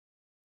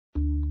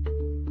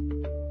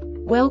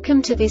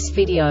Welcome to this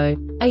video.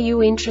 Are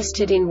you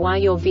interested in why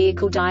your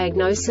vehicle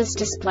diagnosis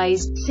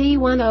displays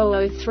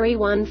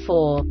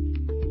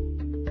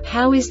C1003-14?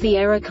 How is the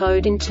error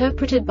code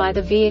interpreted by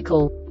the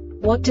vehicle?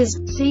 What does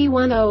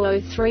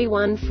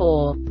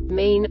C1003-14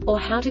 mean, or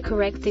how to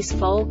correct this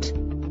fault?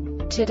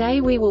 Today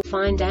we will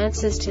find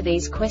answers to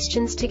these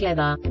questions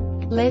together.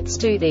 Let's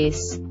do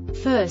this.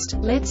 First,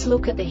 let's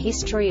look at the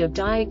history of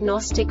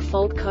diagnostic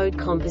fault code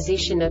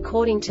composition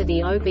according to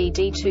the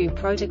OBD2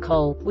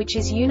 protocol, which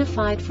is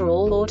unified for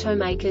all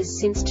automakers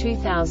since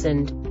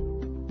 2000.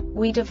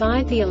 We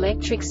divide the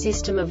electric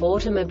system of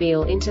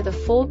automobile into the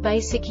four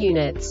basic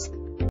units: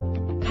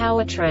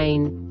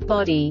 powertrain,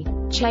 body,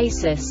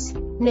 chassis,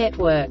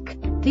 network.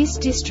 This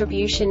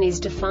distribution is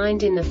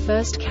defined in the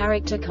first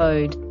character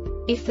code.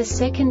 If the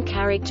second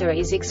character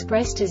is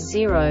expressed as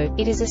 0,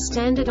 it is a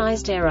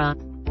standardized error.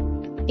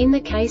 In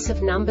the case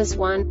of numbers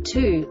 1,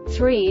 2,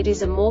 3, it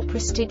is a more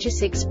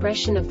prestigious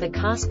expression of the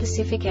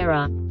car-specific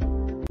error.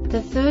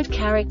 The third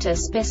character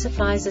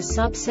specifies a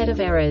subset of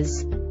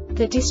errors.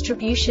 The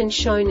distribution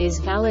shown is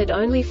valid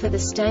only for the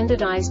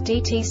standardized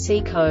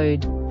DTC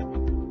code.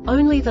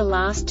 Only the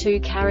last two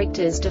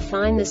characters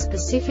define the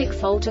specific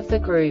fault of the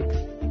group.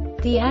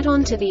 The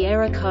add-on to the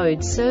error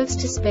code serves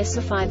to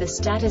specify the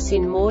status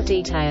in more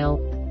detail.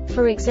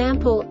 For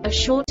example, a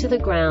short to the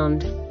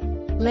ground.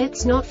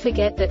 Let's not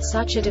forget that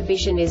such a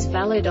division is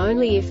valid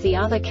only if the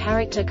other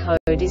character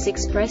code is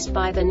expressed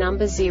by the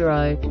number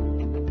 0.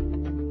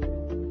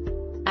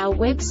 Our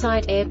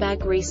website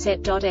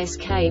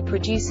airbagreset.sk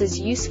produces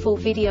useful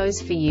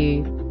videos for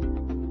you.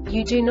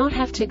 You do not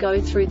have to go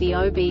through the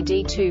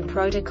OBD2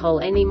 protocol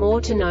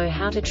anymore to know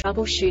how to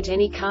troubleshoot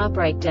any car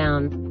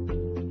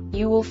breakdown.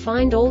 You will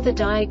find all the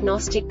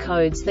diagnostic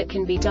codes that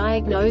can be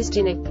diagnosed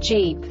in a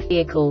Jeep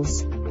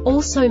vehicles.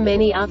 Also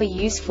many other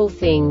useful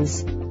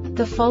things.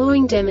 The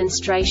following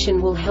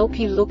demonstration will help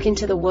you look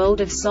into the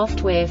world of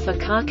software for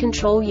car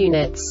control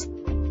units.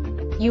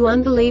 You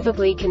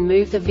unbelievably can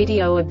move the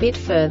video a bit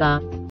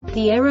further.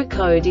 The error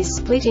code is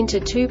split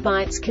into 2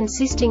 bytes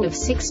consisting of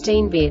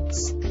 16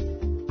 bits.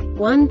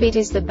 1 bit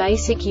is the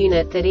basic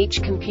unit that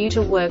each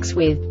computer works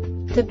with.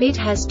 The bit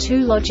has 2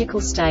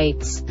 logical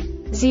states: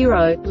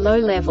 0, low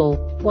level,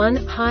 1,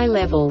 high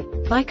level.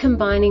 By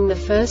combining the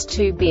first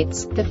 2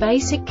 bits, the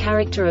basic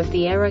character of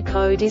the error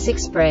code is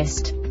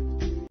expressed.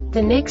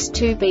 The next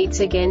 2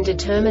 beats again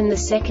determine the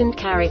second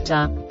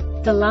character.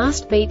 The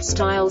last beat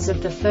styles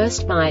of the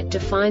first byte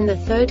define the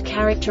third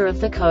character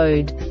of the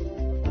code.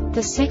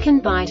 The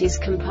second byte is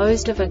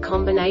composed of a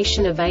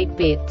combination of 8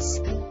 bits.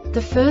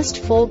 The first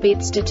 4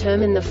 bits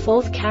determine the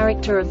fourth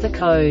character of the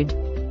code.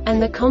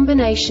 And the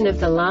combination of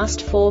the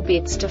last 4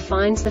 bits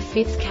defines the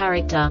fifth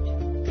character.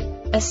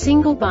 A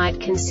single byte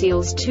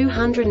conceals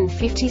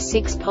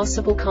 256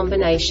 possible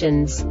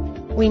combinations.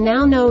 We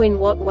now know in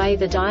what way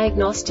the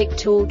diagnostic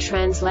tool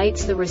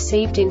translates the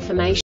received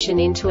information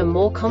into a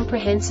more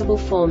comprehensible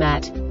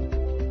format.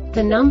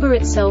 The number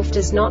itself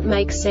does not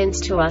make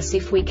sense to us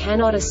if we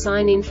cannot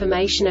assign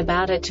information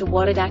about it to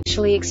what it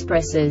actually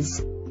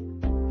expresses.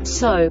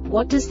 So,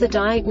 what does the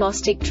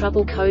Diagnostic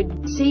Trouble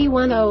Code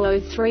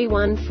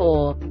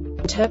C1003-14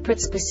 interpret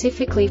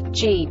specifically for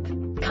Jeep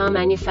car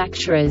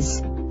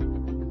manufacturers?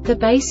 The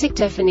basic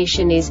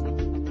definition is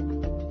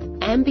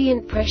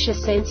ambient pressure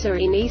sensor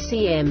in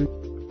ECM.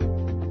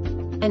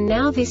 And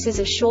now this is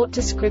a short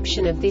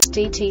description of this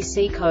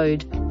DTC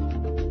code.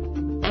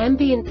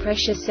 Ambient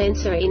pressure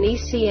sensor in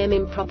ECM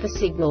improper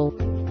signal.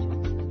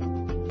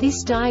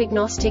 This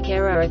diagnostic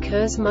error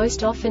occurs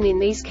most often in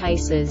these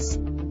cases.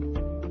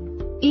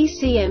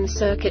 ECM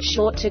circuit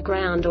short to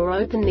ground or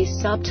open.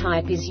 This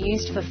subtype is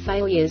used for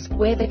failures,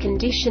 where the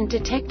condition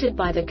detected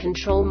by the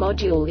control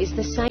module is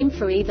the same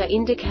for either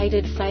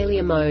indicated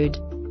failure mode.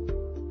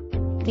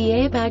 The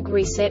Airbag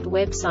Reset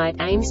website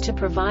aims to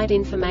provide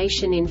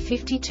information in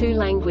 52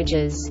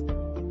 languages.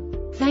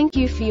 Thank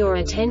you for your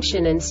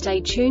attention and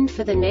stay tuned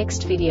for the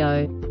next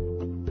video.